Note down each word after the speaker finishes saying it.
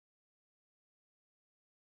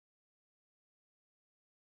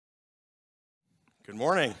Good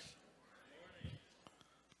morning.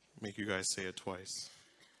 Make you guys say it twice.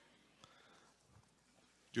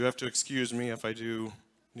 You have to excuse me if I do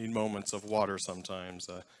need moments of water sometimes.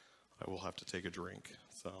 I will have to take a drink.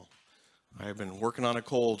 So I have been working on a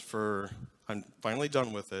cold I'm finally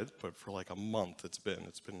done with it, but for like a month it's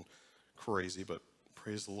been crazy, but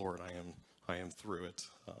praise the Lord, I am through it.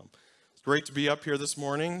 It's great to be up here this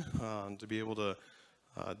morning, to be able to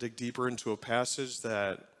dig deeper into a passage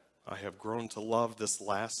that I have grown to love this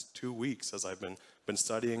last 2 weeks as I've been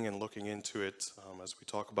studying and looking into it, as we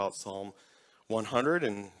talk about Psalm 100.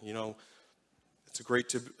 And it's great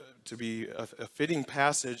to be a fitting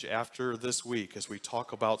passage after this week as we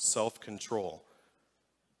talk about self-control.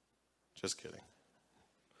 Just kidding.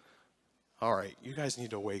 All right, you guys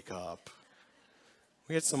need to wake up.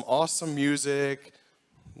 We had some awesome music.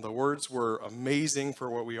 The words were amazing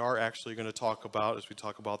for what we are actually going to talk about as we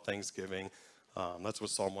talk about Thanksgiving. That's what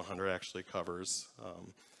Psalm 100 actually covers.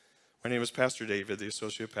 My name is Pastor David, the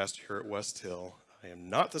associate pastor here at West Hill. I am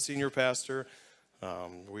not the senior pastor.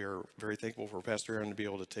 We are very thankful for Pastor Aaron to be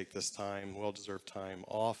able to take this time, well-deserved time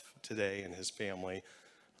off today and his family.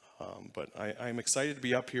 But I'm excited to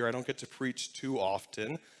be up here. I don't get to preach too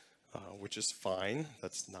often, which is fine.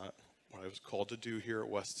 That's not what I was called to do here at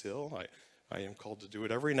West Hill. I am called to do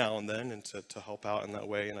it every now and then and to help out in that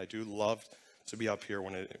way. And I do love to be up here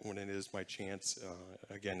when it is my chance.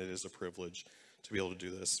 Again, it is a privilege to be able to do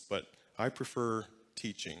this. But I prefer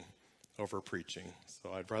teaching over preaching.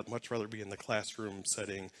 So I'd much rather be in the classroom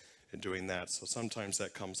setting and doing that. So sometimes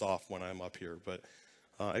that comes off when I'm up here. But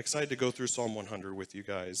excited to go through Psalm 100 with you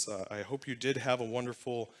guys. I hope you did have a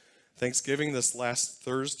wonderful Thanksgiving this last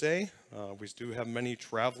Thursday. We do have many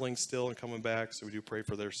traveling still and coming back, so we do pray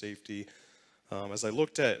for their safety. As I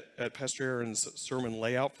looked at Pastor Aaron's sermon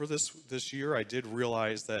layout for this year, I did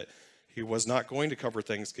realize that he was not going to cover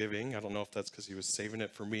Thanksgiving. I don't know if that's because he was saving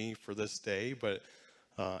it for me for this day, but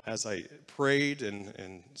as I prayed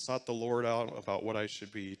and sought the Lord out about what I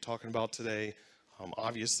should be talking about today,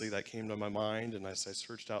 obviously that came to my mind, and as I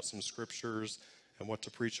searched out some scriptures and what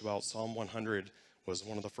to preach about, Psalm 100 was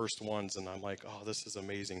one of the first ones, and I'm like, oh, this is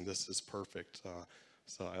amazing, this is perfect.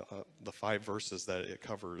 The 5 verses that it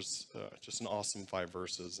covers, just an awesome 5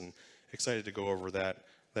 verses, and excited to go over that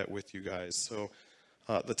with you guys. So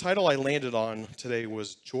the title I landed on today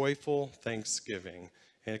was Joyful Thanksgiving,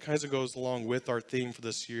 and it kind of goes along with our theme for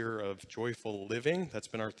this year of joyful living. That's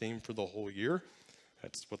been our theme for the whole year.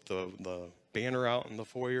 That's what the banner out in the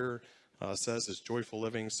foyer says, is joyful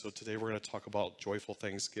living. So today we're going to talk about joyful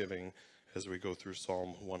Thanksgiving as we go through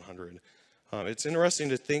Psalm 100. It's interesting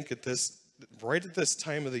to think right at this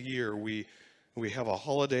time of the year, we have a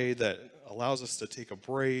holiday that allows us to take a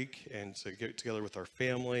break and to get together with our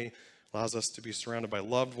family, allows us to be surrounded by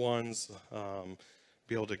loved ones,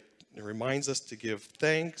 it reminds us to give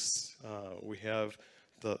thanks. We have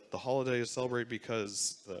the holiday to celebrate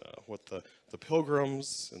because the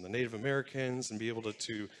Pilgrims and the Native Americans, and be able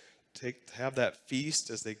to have that feast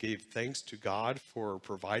as they gave thanks to God for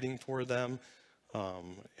providing for them.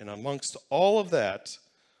 And amongst all that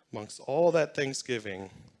Thanksgiving,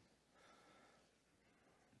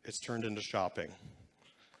 it's turned into shopping.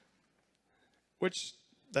 Which,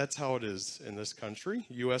 that's how it is in this country.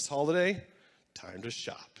 U.S. holiday, time to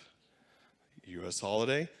shop. U.S.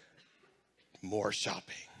 holiday, more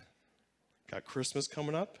shopping. Got Christmas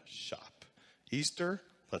coming up, shop. Easter,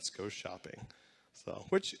 let's go shopping. So,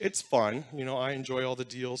 which, it's fun. I enjoy all the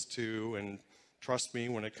deals too, and trust me,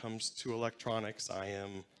 when it comes to electronics,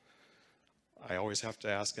 I always have to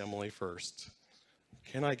ask Emily first,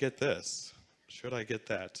 can I get this? Should I get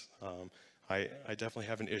that? I definitely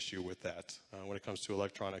have an issue with that when it comes to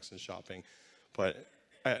electronics and shopping. But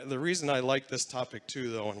the reason I like this topic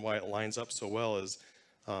too, though, and why it lines up so well is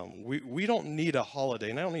we don't need a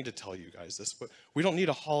holiday, and I don't need to tell you guys this, but we don't need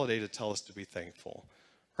a holiday to tell us to be thankful,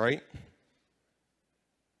 right?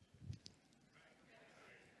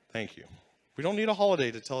 Thank you. We don't need a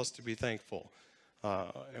holiday to tell us to be thankful.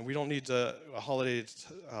 And we don't need a holiday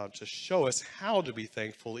to show us how to be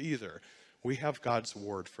thankful either. We have God's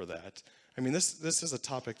word for that. I mean, this is a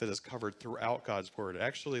topic that is covered throughout God's word.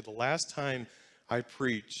 Actually, the last time I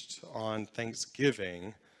preached on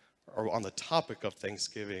Thanksgiving, or on the topic of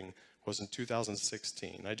Thanksgiving, was in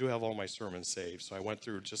 2016. I do have all my sermons saved, so I went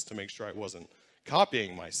through just to make sure I wasn't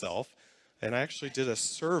copying myself. And I actually did a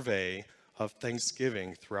survey of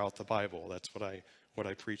Thanksgiving throughout the Bible. That's what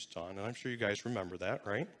I preached on, and I'm sure you guys remember that,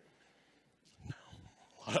 right?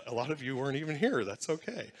 No, a lot of you weren't even here. That's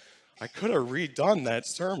okay. I could have redone that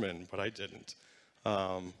sermon, but I didn't.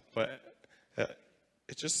 But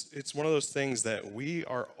it's one of those things that we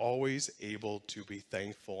are always able to be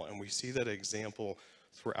thankful, and we see that example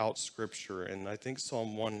throughout Scripture. And I think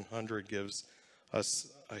Psalm 100 gives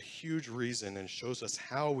us a huge reason and shows us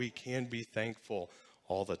how we can be thankful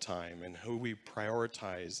all the time and who we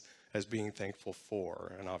prioritize as being thankful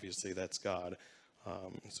for. And obviously that's God.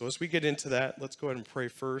 So as we get into that, let's go ahead and pray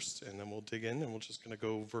first, and then we'll dig in, and we're just going to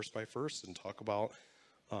go verse by verse and talk about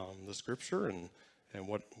the Scripture and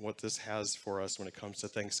what this has for us when it comes to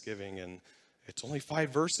Thanksgiving. And it's only 5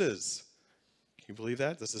 verses. Can you believe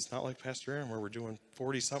that? This is not like Pastor Aaron where we're doing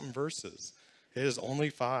 40-something verses. It is only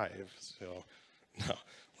 5. So no,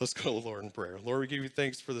 let's go to the Lord in prayer. Lord, we give you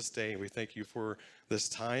thanks for this day. We thank you for this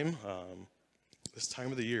time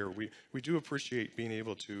of the year. We do appreciate being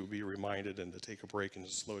able to be reminded and to take a break and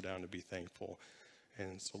to slow down to be thankful.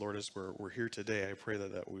 And so, Lord, as we're here today, I pray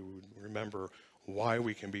that we would remember why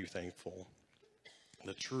we can be thankful,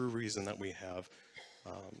 the true reason that we have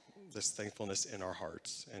this thankfulness in our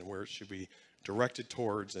hearts and where it should be directed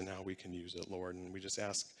towards and how we can use it, Lord. And we just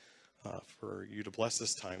ask for you to bless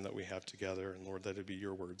this time that we have together, and Lord, that it be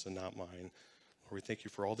your words and not mine. Lord, we thank you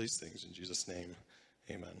for all these things. In Jesus' name,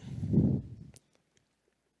 amen.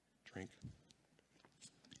 Drink.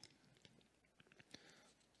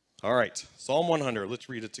 All right, Psalm 100. Let's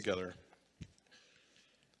read it together. It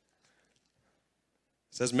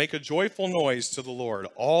says, "Make a joyful noise to the Lord,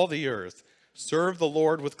 all the earth. Serve the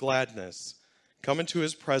Lord with gladness. Come into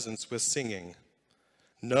his presence with singing.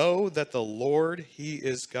 Know that the Lord, he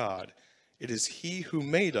is God. It is he who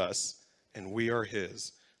made us, and we are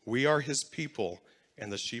his. We are his people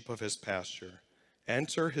and the sheep of his pasture.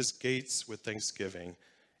 Enter his gates with thanksgiving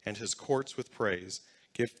and his courts with praise.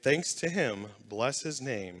 Give thanks to him, bless his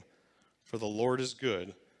name, for the Lord is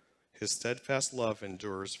good. His steadfast love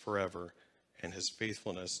endures forever, and his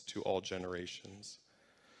faithfulness to all generations."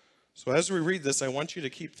 So as we read this, I want you to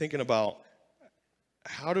keep thinking about,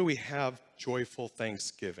 how do we have joyful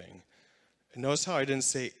Thanksgiving? And notice how I didn't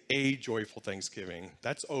say a joyful Thanksgiving.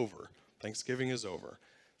 That's over. Thanksgiving is over.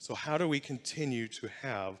 So how do we continue to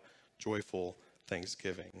have joyful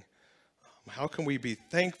Thanksgiving? How can we be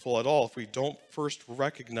thankful at all if we don't first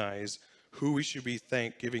recognize who we should be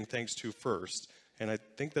giving thanks to first? And I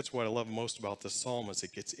think that's what I love most about this psalm, is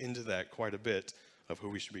it gets into that quite a bit of who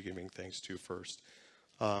we should be giving thanks to first.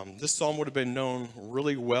 This psalm would have been known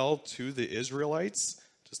really well to the Israelites.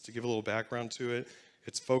 Just to give a little background to it,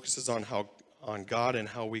 it focuses on God and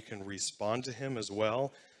how we can respond to him as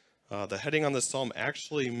well. The heading on this psalm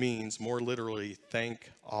actually means, more literally,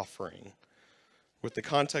 thank offering. With the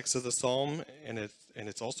context of the psalm, and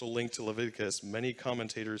it's also linked to Leviticus, many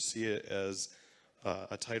commentators see it as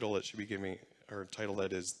a title that should be giving, or a title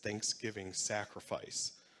that is Thanksgiving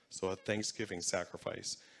Sacrifice. So a Thanksgiving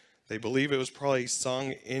sacrifice. They believe it was probably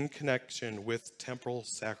sung in connection with temporal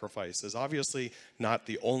sacrifices. Obviously not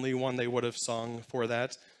the only one they would have sung for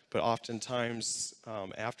that, but oftentimes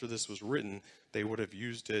after this was written, they would have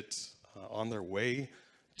used it on their way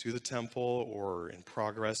to the temple or in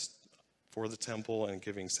progress for the temple and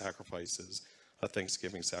giving sacrifices, a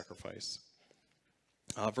Thanksgiving sacrifice.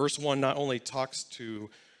 Verse 1 not only talks to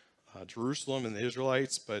Jerusalem and the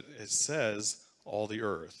Israelites, but it says all the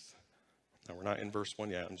earth. Now, we're not in verse 1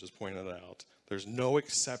 yet. I'm just pointing it out. There's no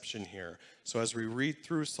exception here. So as we read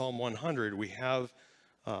through Psalm 100, we have,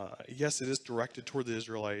 yes, it is directed toward the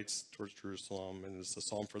Israelites, towards Jerusalem, and it's a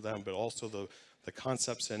psalm for them, but also the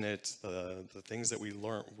concepts in it, the things that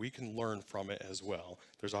we can learn from it as well.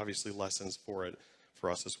 There's obviously lessons for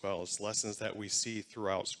us as well. It's lessons that we see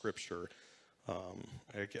throughout Scripture.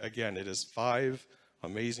 Again, it is 5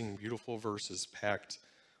 amazing, beautiful verses packed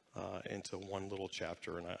into one little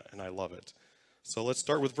chapter, and I love it. So let's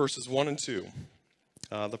start with verses 1 and 2.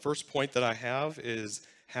 The first point that I have is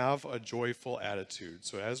have a joyful attitude.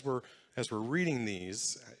 So as we're reading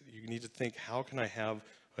these, you need to think, how can I have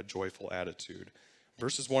a joyful attitude?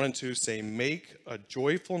 Verses 1 and 2 say, "Make a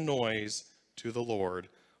joyful noise to the Lord,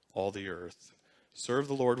 all the earth. Serve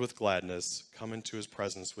the Lord with gladness. Come into his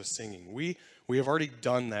presence with singing." We have already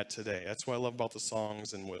done that today. That's what I love about the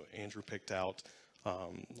songs and what Andrew picked out.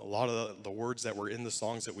 A lot of the words that were in the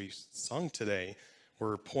songs that we sung today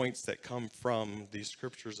were points that come from these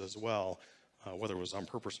scriptures as well, whether it was on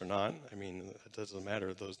purpose or not. I mean, it doesn't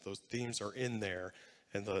matter. Those themes are in there.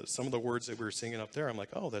 And some of the words that we were singing up there, I'm like,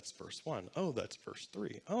 oh, that's verse 1. Oh, that's verse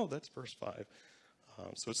 3. Oh, that's verse 5.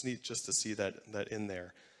 So it's neat just to see that in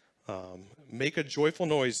there. Make a joyful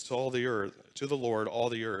noise to all the earth, to the Lord, all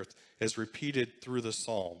the earth, is repeated through the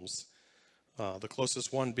Psalms. The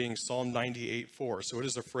closest one being Psalm 98:4. So it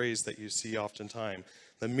is a phrase that you see oftentimes.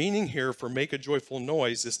 The meaning here for make a joyful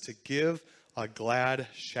noise is to give a glad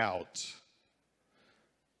shout.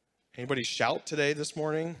 Anybody shout today this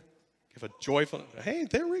morning? Give a joyful, hey,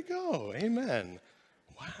 there we go. Amen.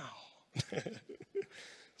 Wow.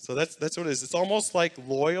 So that's what it is. It's almost like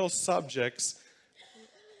loyal subjects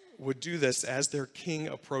would do this as their king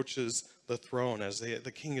approaches the throne, as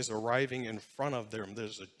the king is arriving in front of them.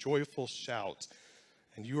 There's a joyful shout.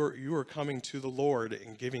 And you are coming to the Lord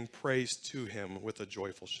and giving praise to him with a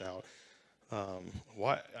joyful shout. I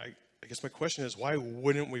guess my question is, why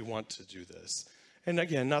wouldn't we want to do this? And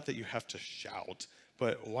again, not that you have to shout,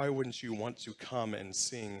 but why wouldn't you want to come and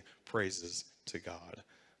sing praises to God?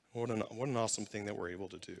 What an awesome thing that we're able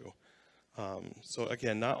to do. So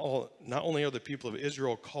again, not only are the people of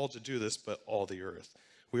Israel called to do this, but all the earth.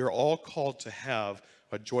 We are all called to have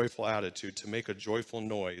a joyful attitude, to make a joyful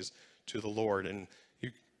noise to the Lord. And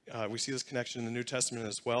we see this connection in the New Testament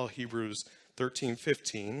as well. Hebrews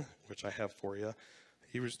 13:15, which I have for you.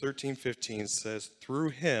 Hebrews 13:15 says, through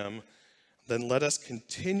him, then let us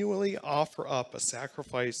continually offer up a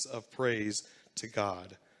sacrifice of praise to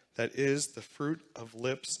God. That is the fruit of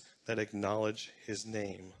lips that acknowledge his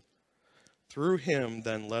name. Through him,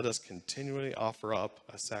 then let us continually offer up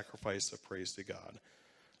a sacrifice of praise to God.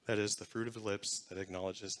 That is the fruit of the lips that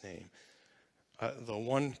acknowledge his name. The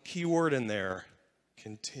one key word in there,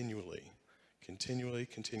 continually. Continually,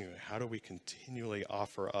 continually. How do we continually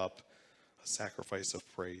offer up a sacrifice of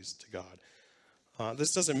praise to God?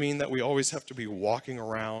 This doesn't mean that we always have to be walking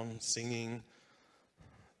around singing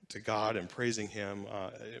to God and praising him.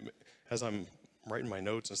 As I'm writing my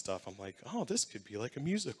notes and stuff, I'm like, oh, this could be like a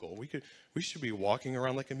musical. We should be walking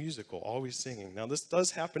around like a musical, always singing. Now, this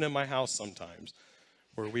does happen in my house sometimes,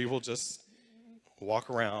 where we will just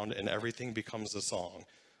walk around and everything becomes a song.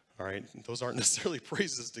 All right, those aren't necessarily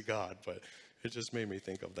praises to God, but it just made me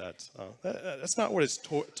think of that. That's not what it's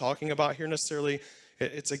talking about here necessarily.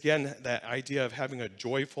 It's, again, that idea of having a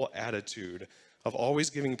joyful attitude, of always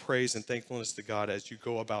giving praise and thankfulness to God as you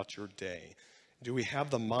go about your day. Do we have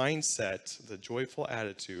the mindset, the joyful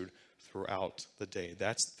attitude throughout the day?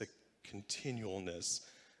 That's the continualness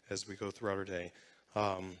as we go throughout our day.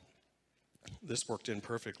 This worked in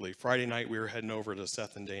perfectly. Friday night, we were heading over to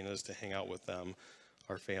Seth and Dana's to hang out with them,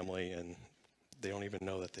 our family, and they don't even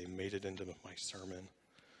know that they made it into my sermon.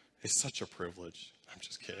 It's such a privilege. I'm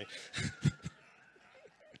just kidding.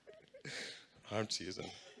 I'm teasing.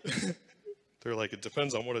 They're like, it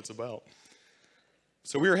depends on what it's about.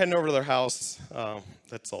 So we were heading over to their house.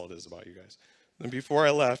 That's all it is about, you guys. And before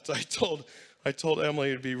I left, I told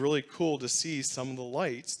Emily it'd be really cool to see some of the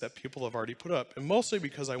lights that people have already put up, and mostly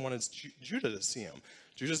because I wanted Judah to see them.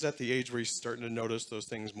 Judah's at the age where he's starting to notice those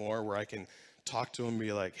things more, where I can talk to him and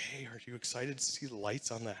be like, hey, are you excited to see the lights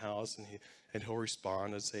on the house? And he'll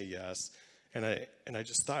respond and say yes. And I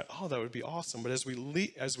just thought, oh, that would be awesome. But as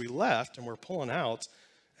we left and we're pulling out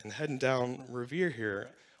and heading down Revere here,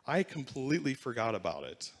 I completely forgot about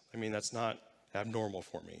it. I mean, that's not abnormal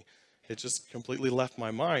for me. It just completely left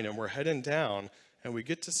my mind, and we're heading down, and we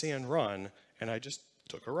get to Sand Run, and I just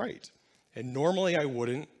took a right. And normally I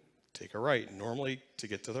wouldn't take a right. Normally, to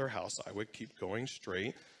get to their house, I would keep going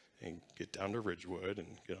straight and get down to Ridgewood and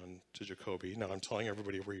get on to Jacoby. Now I'm telling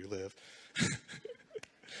everybody where you live.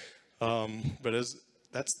 But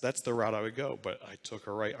that's the route I would go. But I took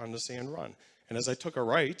a right on the Sand Run. And as I took a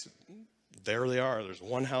right, there they are. There's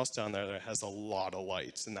one house down there that has a lot of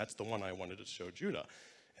lights, and that's the one I wanted to show Judah.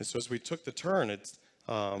 And so as we took the turn, it's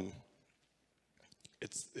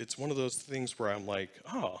one of those things where I'm like,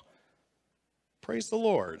 oh, praise the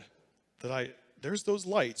Lord that there's those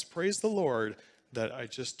lights. Praise the Lord that I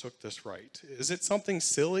just took this right. Is it something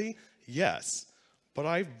silly? Yes. But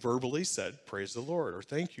I verbally said, praise the Lord, or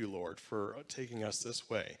thank you, Lord, for taking us this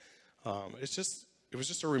way. It was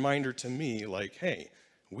just a reminder to me, like, hey,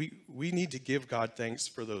 we need to give God thanks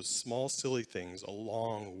for those small, silly things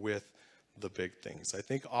along with the big things. I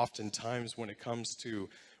think oftentimes when it comes to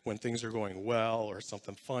when things are going well or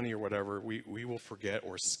something funny or whatever, we will forget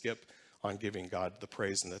or skip on giving God the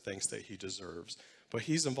praise and the thanks that he deserves. But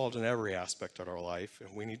he's involved in every aspect of our life,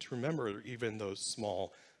 and we need to remember even those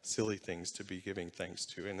small, silly things to be giving thanks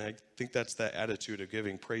to. And I think that's that attitude of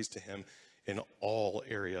giving praise to him in all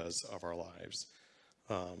areas of our lives.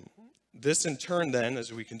 This in turn then,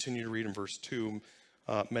 as we continue to read in verse 2,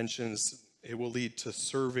 mentions it will lead to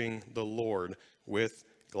serving the Lord with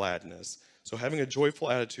gladness. So having a joyful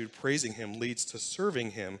attitude, praising him, leads to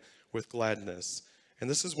serving him with gladness. And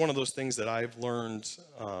this is one of those things that I've learned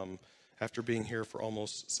after being here for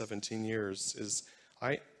almost 17 years, is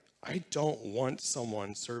I don't want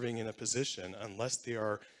someone serving in a position unless they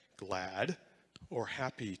are glad or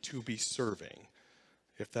happy to be serving,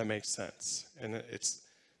 if that makes sense. And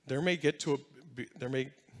there may get to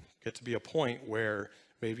be a point where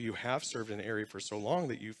Maybe you have served in an area for so long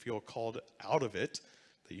that you feel called out of it,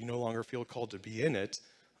 that you no longer feel called to be in it,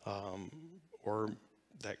 or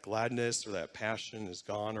that gladness or that passion is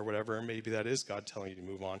gone or whatever. And maybe that is God telling you to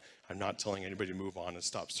move on. I'm not telling anybody to move on and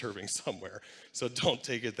stop serving somewhere, so don't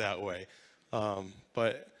take it that way.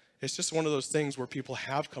 But it's just one of those things where people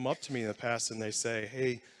have come up to me in the past and they say,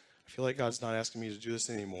 hey, I feel like God's not asking me to do this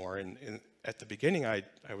anymore. And at the beginning, I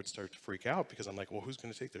would start to freak out because I'm like, well, who's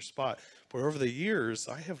going to take their spot? But over the years,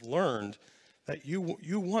 I have learned that you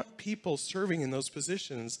want people serving in those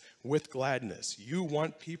positions with gladness. You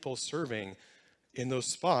want people serving in those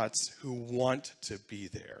spots who want to be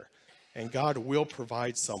there. And God will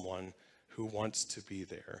provide someone who wants to be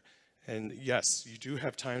there. And yes, you do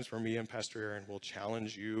have times where me and Pastor Aaron will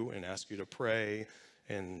challenge you and ask you to pray,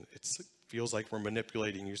 and it feels like we're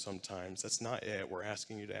manipulating you sometimes. That's not it. We're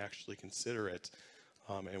asking you to actually consider it.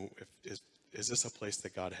 And is this a place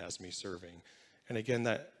that God has me serving? And again,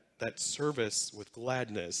 that service with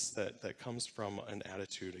gladness that comes from an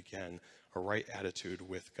attitude, again, a right attitude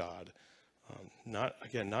with God. Not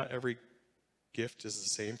every gift is the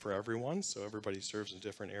same for everyone, so everybody serves in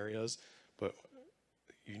different areas, but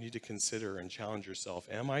you need to consider and challenge yourself.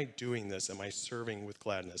 Am I doing this? Am I serving with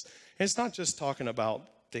gladness? And it's not just talking about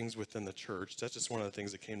things within the church. That's just one of the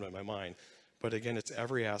things that came to my mind. But again, it's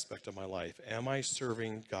every aspect of my life. Am I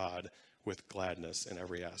serving God with gladness in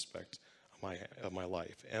every aspect of my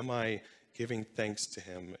life? Am I giving thanks to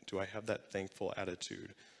him? Do I have that thankful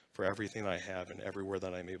attitude for everything I have and everywhere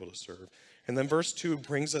that I'm able to serve? And then verse 2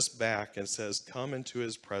 brings us back and says, come into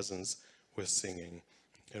his presence with singing.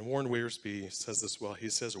 And Warren Wiersbe says this well. He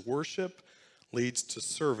says, worship leads to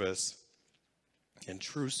service, and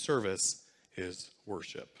true service is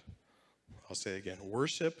worship. I'll say it again.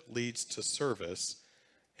 Worship leads to service,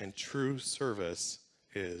 and true service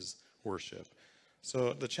is worship.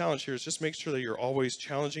 So the challenge here is just make sure that you're always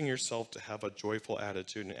challenging yourself to have a joyful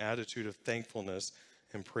attitude, an attitude of thankfulness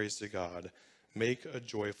and praise to God. Make a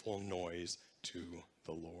joyful noise to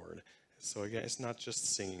the Lord. So again, it's not just the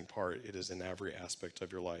singing part. It is in every aspect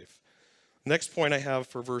of your life. Next point I have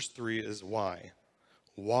for verse 3 is why.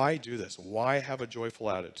 Why do this? Why have a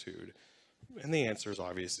joyful attitude? And the answer is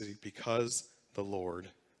obviously because the Lord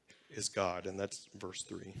is God. And that's verse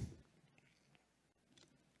 3.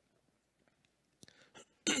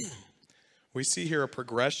 We see here a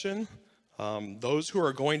progression. Those who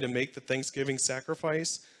are going to make the Thanksgiving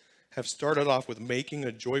sacrifice have started off with making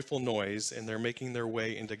a joyful noise, and they're making their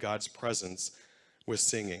way into God's presence with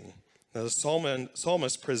singing. Now, the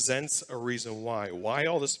psalmist presents a reason why. Why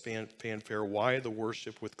all this fanfare? Why the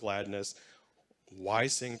worship with gladness? Why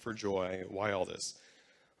sing for joy? Why all this?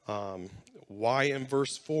 Why in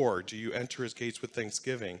verse 4 do you enter his gates with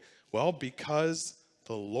thanksgiving? Well, because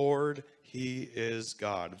the Lord, he is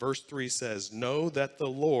God. Verse 3 says, know that the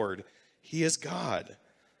Lord, he is God.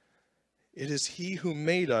 It is he who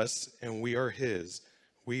made us, and we are his.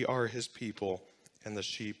 We are his people and the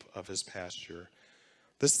sheep of his pasture.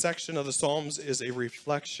 This section of the Psalms is a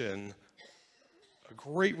reflection, a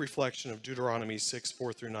great reflection of Deuteronomy 6,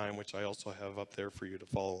 4 through 9, which I also have up there for you to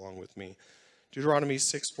follow along with me. Deuteronomy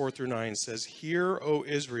 6, 4 through 9 says, hear, O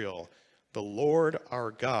Israel, the Lord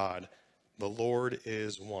our God, the Lord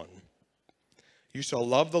is one. You shall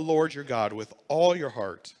love the Lord your God with all your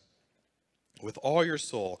heart, with all your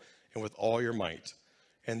soul, and with all your might.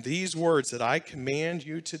 And these words that I command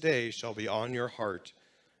you today shall be on your heart.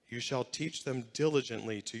 You shall teach them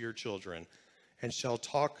diligently to your children, and shall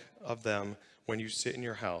talk of them when you sit in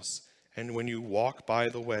your house, and when you walk by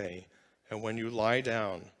the way, and when you lie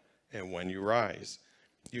down, and when you rise.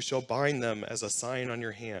 You shall bind them as a sign on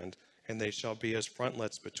your hand, and they shall be as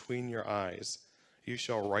frontlets between your eyes. You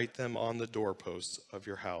shall write them on the doorposts of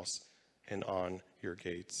your house and on your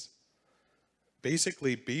gates.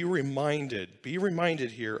 Basically, be reminded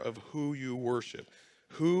here of who you worship.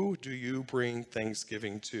 Who do you bring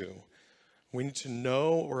thanksgiving to? We need to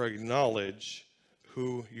know or acknowledge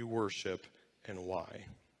who you worship and why.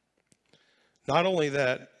 Not only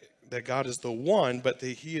that God is the one, but that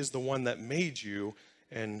he is the one that made you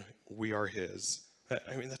and we are his.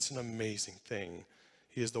 That's an amazing thing.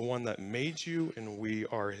 He is the one that made you and we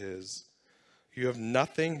are his. You have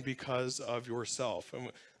nothing because of yourself. And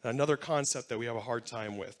another concept that we have a hard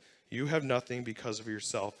time with. You have nothing because of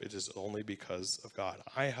yourself. It is only because of God.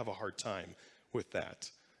 I have a hard time with that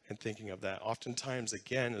and thinking of that. Oftentimes,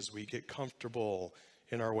 again, as we get comfortable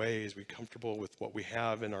in our ways, we comfortable with what we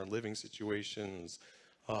have in our living situations,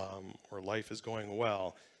 or life is going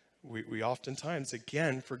well, we oftentimes,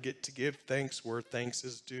 again, forget to give thanks where thanks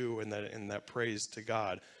is due and that praise to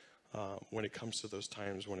God when it comes to those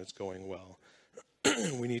times when it's going well.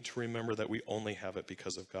 we need to remember that we only have it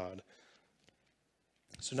because of God.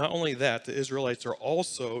 So not only that, the Israelites are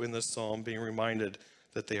also in this psalm being reminded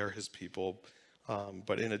that they are his people.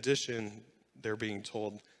 But in addition, they're being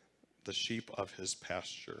told the sheep of his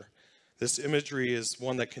pasture. This imagery is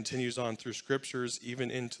one that continues on through scriptures,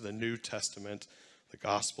 even into the New Testament, the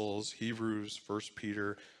Gospels, Hebrews, 1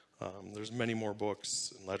 Peter. There's many more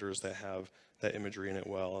books and letters that have that imagery in it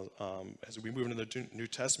well. As we move into the New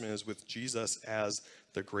Testament is with Jesus as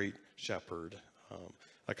the great shepherd,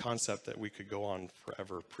 a concept that we could go on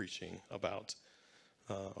forever preaching about.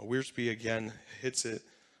 Wiersbe again hits it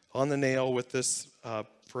on the nail with this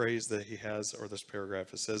phrase that he has, or this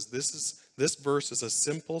paragraph. It says, this verse is a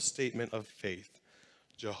simple statement of faith.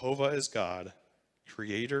 Jehovah is God,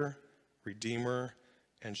 creator, redeemer,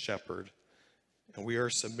 and shepherd, and we are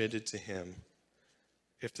submitted to him.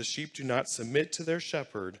 If the sheep do not submit to their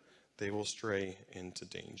shepherd, they will stray into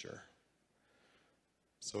danger.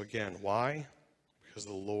 So again, why? Because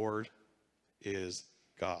the Lord is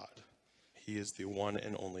God. He is the one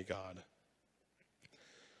and only God.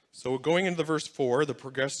 So going into verse 4, the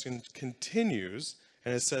progression continues,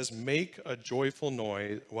 and it says, make a joyful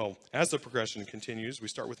noise. Well, as the progression continues, we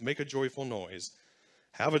start with make a joyful noise.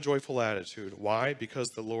 Have a joyful attitude. Why? Because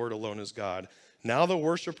the Lord alone is God. Now the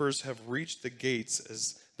worshipers have reached the gates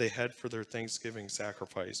as they head for their thanksgiving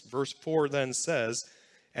sacrifice. Verse 4 then says,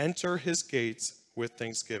 enter his gates with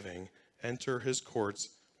thanksgiving. Enter his courts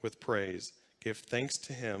with praise. Give thanks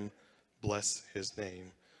to him. Bless his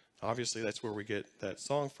name. Obviously, that's where we get that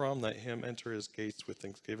song from, that hymn, enter his gates with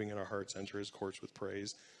thanksgiving in our hearts, enter his courts with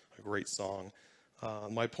praise. A great song.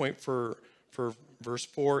 My point for verse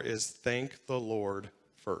 4 is thank the Lord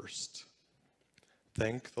first.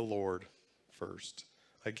 Thank the Lord first.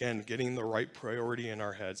 Again, getting the right priority in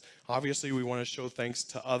our heads. Obviously, we want to show thanks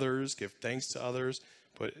to others, give thanks to others,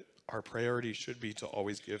 but our priority should be to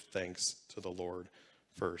always give thanks to the Lord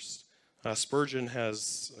first. Spurgeon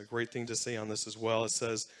has a great thing to say on this as well. It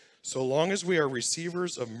says, so long as we are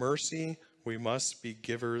receivers of mercy, we must be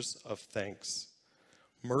givers of thanks.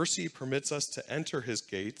 Mercy permits us to enter his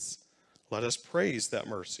gates. Let us praise that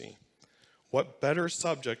mercy. What better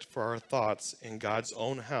subject for our thoughts in God's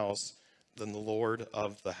own house than the Lord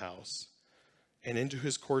of the house? And into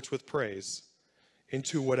his courts with praise.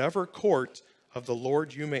 Into whatever court of the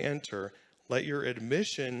Lord you may enter, let your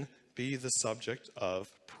admission be the subject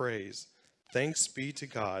of praise. Thanks be to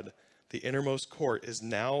God. The innermost court is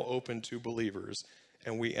now open to believers,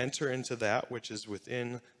 and we enter into that which is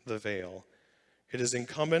within the veil. It is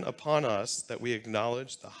incumbent upon us that we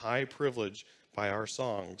acknowledge the high privilege by our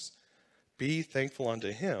songs. Be thankful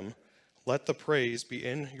unto him. Let the praise be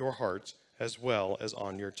in your heart as well as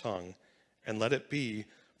on your tongue, and let it be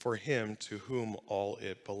for him to whom all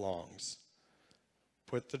it belongs.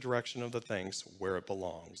 Put the direction of the thanks where it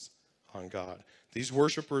belongs, on God. These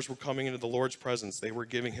worshipers were coming into the Lord's presence. They were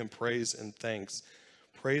giving him praise and thanks.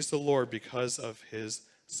 Praise the Lord because of his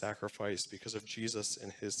sacrifice, because of Jesus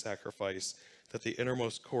and his sacrifice, that the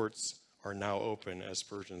innermost courts are now open, as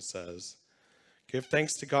Spurgeon says. Give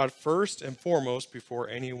thanks to God first and foremost before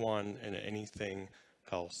anyone and anything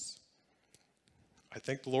else. I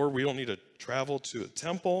thank the Lord we don't need to travel to a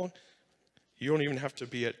temple. You don't even have to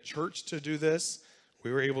be at church to do this.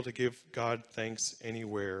 We were able to give God thanks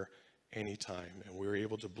anywhere, anytime. And we were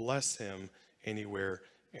able to bless him anywhere,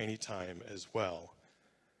 anytime as well.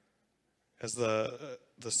 As the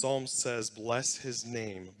psalm says, bless his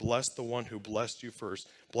name. Bless the one who blessed you first.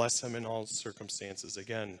 Bless him in all circumstances.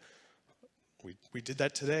 Again, we did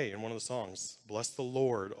that today in one of the songs. Bless the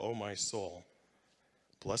Lord, O my soul.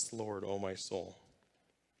 Bless the Lord, O my soul.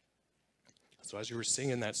 So as you were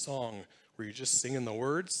singing that song, were you just singing the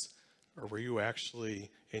words? Or were you actually,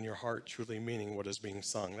 in your heart, truly meaning what is being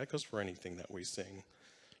sung? That goes for anything that we sing.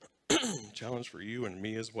 Challenge for you and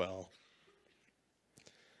me as well.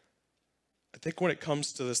 I think when it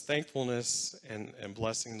comes to this thankfulness and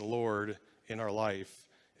blessing the Lord in our life,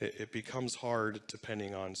 it becomes hard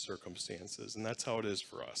depending on circumstances. And that's how it is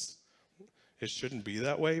for us. It shouldn't be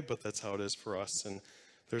that way, but that's how it is for us. And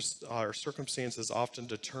our circumstances often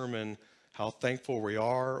determine how thankful we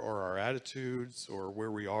are, or our attitudes, or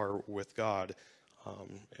where we are with God.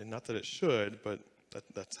 And not that it should, but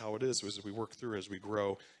that's how it is as we work through, as we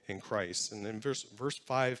grow in Christ. And then verse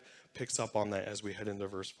 5 picks up on that as we head into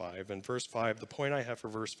verse 5. And verse 5, the point I have for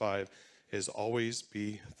verse 5 is always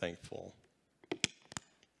be thankful.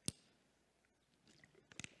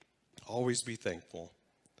 Always be thankful.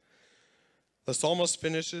 The psalmist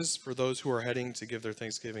finishes for those who are heading to give their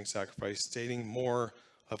thanksgiving sacrifice, stating more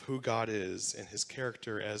of who God is and his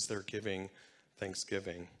character as they're giving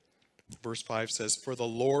thanksgiving. Verse 5 says, for the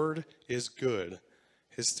Lord is good.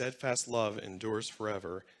 His steadfast love endures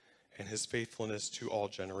forever, and his faithfulness to all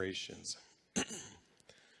generations.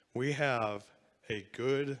 We have a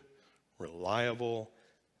good, reliable,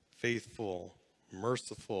 faithful,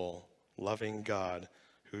 merciful, loving God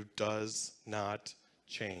who does not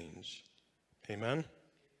change. Amen?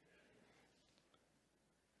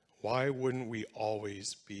 Why wouldn't we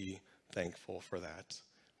always be thankful for that?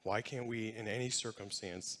 Why can't we, in any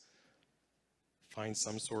circumstance, find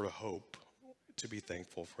some sort of hope to be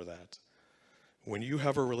thankful for that? When you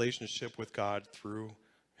have a relationship with God through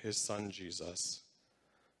his son Jesus,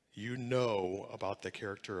 you know about the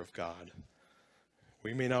character of God.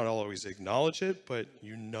 We may not always acknowledge it, but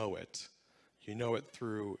you know it. You know it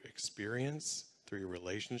through experience, through your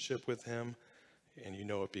relationship with him, and you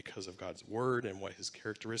know it because of God's word and what his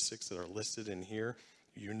characteristics that are listed in here.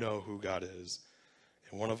 You know who God is.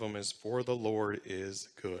 And one of them is, for the Lord is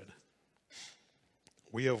good.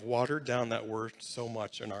 We have watered down that word so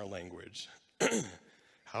much in our language.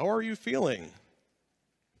 How are you feeling?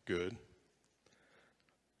 Good.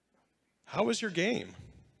 How was your game?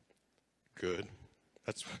 Good.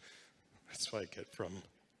 That's what I get from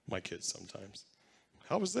my kids sometimes.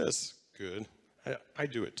 How was this? Good. I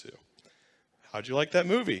do it too. How'd you like that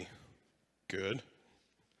movie? Good.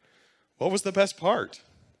 What was the best part?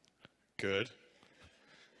 Good.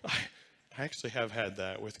 I actually have had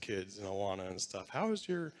that with kids and Awana and stuff. How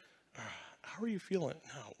are you feeling?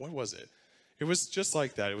 No, what was it? It was just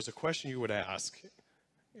like that. It was a question you would ask,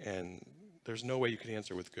 and there's no way you could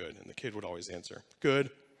answer with good. And the kid would always answer,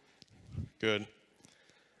 good, good.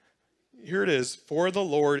 Here it is, for the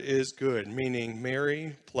Lord is good, meaning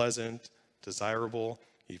merry, pleasant, desirable,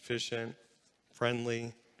 efficient,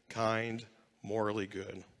 friendly, kind, morally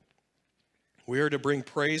good. We are to bring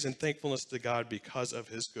praise and thankfulness to God because of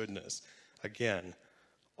his goodness. Again,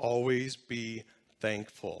 always be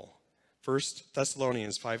thankful. 1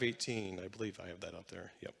 Thessalonians 5:18, I believe I have that up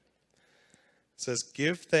there. Yep. It says,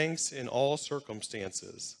 give thanks in all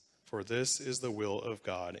circumstances, for this is the will of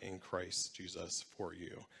God in Christ Jesus for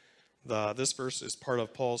you. This verse is part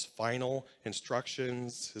of Paul's final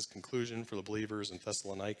instructions, his conclusion for the believers in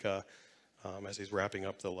Thessalonica as he's wrapping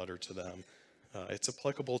up the letter to them. It's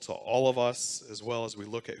applicable to all of us as well as we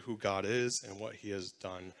look at who God is and what he has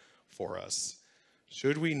done for us.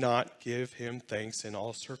 Should we not give him thanks in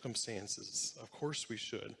all circumstances? Of course we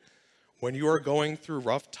should. When you are going through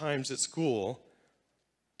rough times at school,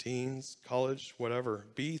 teens, college, whatever,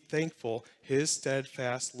 be thankful. His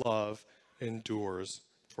steadfast love endures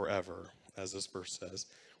forever, as this verse says.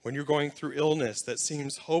 When you're going through illness that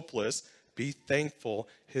seems hopeless, be thankful.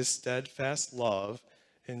 His steadfast love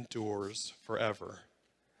endures forever.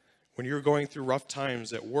 When you're going through rough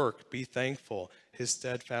times at work, be thankful. His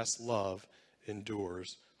steadfast love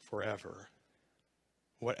endures forever.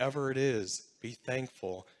 Whatever it is, be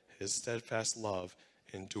thankful. His steadfast love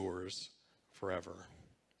endures forever.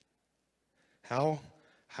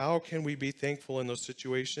 How can we be thankful in those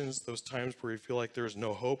situations, those times where you feel like there's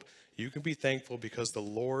no hope? You can be thankful because the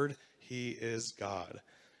Lord, he is God.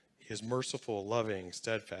 He is merciful, loving,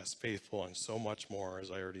 steadfast, faithful, and so much more, as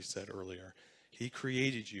I already said earlier. He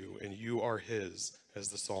created you, and you are his, as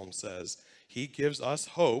the psalm says. He gives us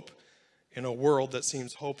hope in a world that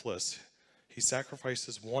seems hopeless. He sacrificed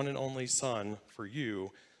his one and only son for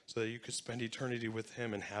you so that you could spend eternity with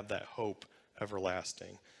him and have that hope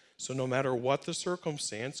everlasting. So no matter what the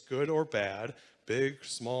circumstance, good or bad, big,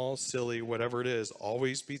 small, silly, whatever it is,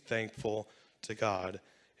 always be thankful to God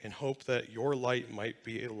and hope that your light might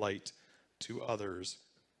be a light to others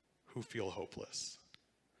who feel hopeless.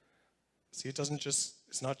 See,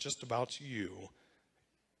 it's not just about you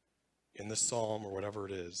in this psalm or whatever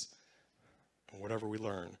it is, and whatever we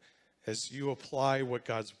learn. As you apply what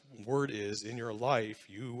God's word is in your life,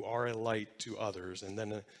 you are a light to others, and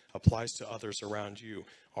then it applies to others around you.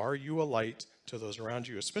 Are you a light to those around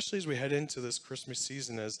you? Especially as we head into this Christmas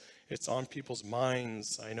season, as it's on people's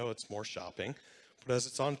minds. I know it's more shopping, but as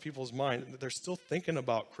it's on people's mind, they're still thinking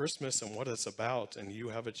about Christmas and what it's about, and you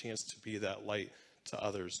have a chance to be that light to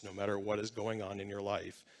others, no matter what is going on in your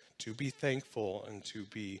life, to be thankful and to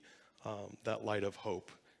be that light of hope,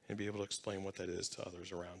 and be able to explain what that is to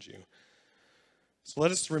others around you. So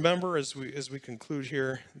let us remember as we conclude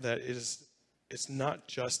here that it's not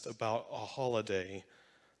just about a holiday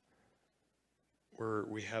where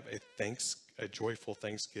we have a joyful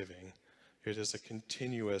Thanksgiving. It is a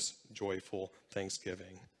continuous joyful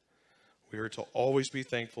Thanksgiving. We are to always be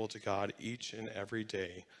thankful to God each and every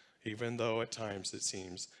day, even though at times it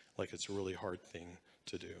seems like it's a really hard thing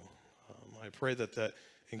to do. I pray that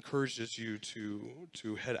encourages you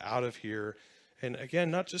to head out of here. And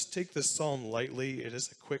again, not just take this psalm lightly. It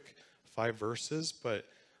is a quick verses, but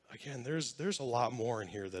again, there's a lot more in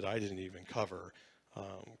here that I didn't even cover,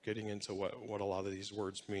 getting into what a lot of these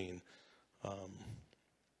words mean.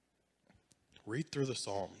 Read through the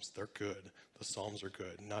Psalms. They're good. The Psalms are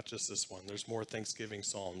good, not just this one. There's more Thanksgiving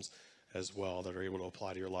Psalms as well that are able to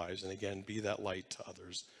apply to your lives. And again, be that light to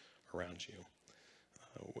others around you.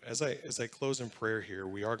 As I close in prayer here,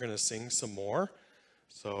 we are going to sing some more.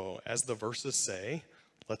 So as the verses say,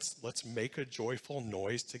 let's make a joyful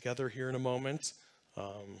noise together here in a moment.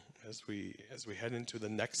 As we head into the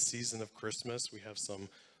next season of Christmas, we have some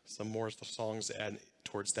more songs to add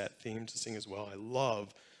towards that theme to sing as well. I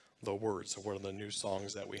love the words of one of the new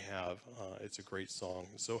songs that we have. It's a great song.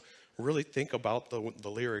 So really think about the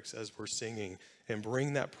lyrics as we're singing and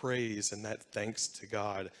bring that praise and that thanks to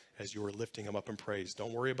God as you are lifting him up in praise.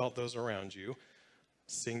 Don't worry about those around you.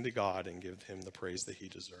 Sing to God and give him the praise that he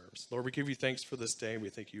deserves. Lord, we give you thanks for this day. We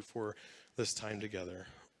thank you for this time together.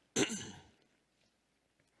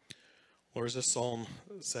 Lord, as this psalm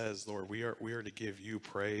says, Lord, we are to give you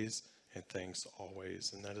praise and thanks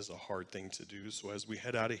always, and that is a hard thing to do. So as we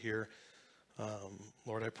head out of here,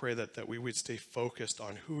 Lord, I pray that we would stay focused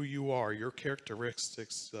on who you are, your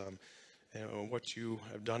characteristics, and what you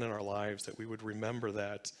have done in our lives, that we would remember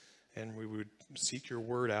that, and we would seek your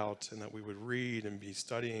word out, and that we would read and be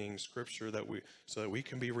studying scripture so that we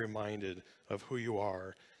can be reminded of who you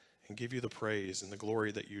are and give you the praise and the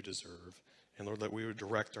glory that you deserve. And Lord, that we would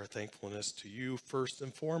direct our thankfulness to you first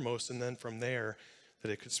and foremost, and then from there,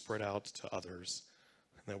 that it could spread out to others,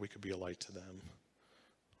 and that we could be a light to them.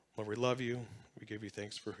 Lord, we love you. We give you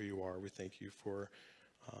thanks for who you are. We thank you for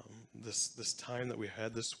this time that we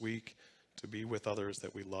had this week to be with others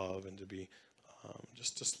that we love and to be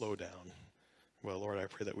just to slow down. Well, Lord, I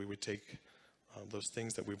pray that we would take those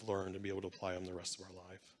things that we've learned and be able to apply them the rest of our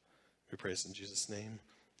life. We pray this in Jesus' name.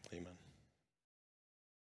 Amen.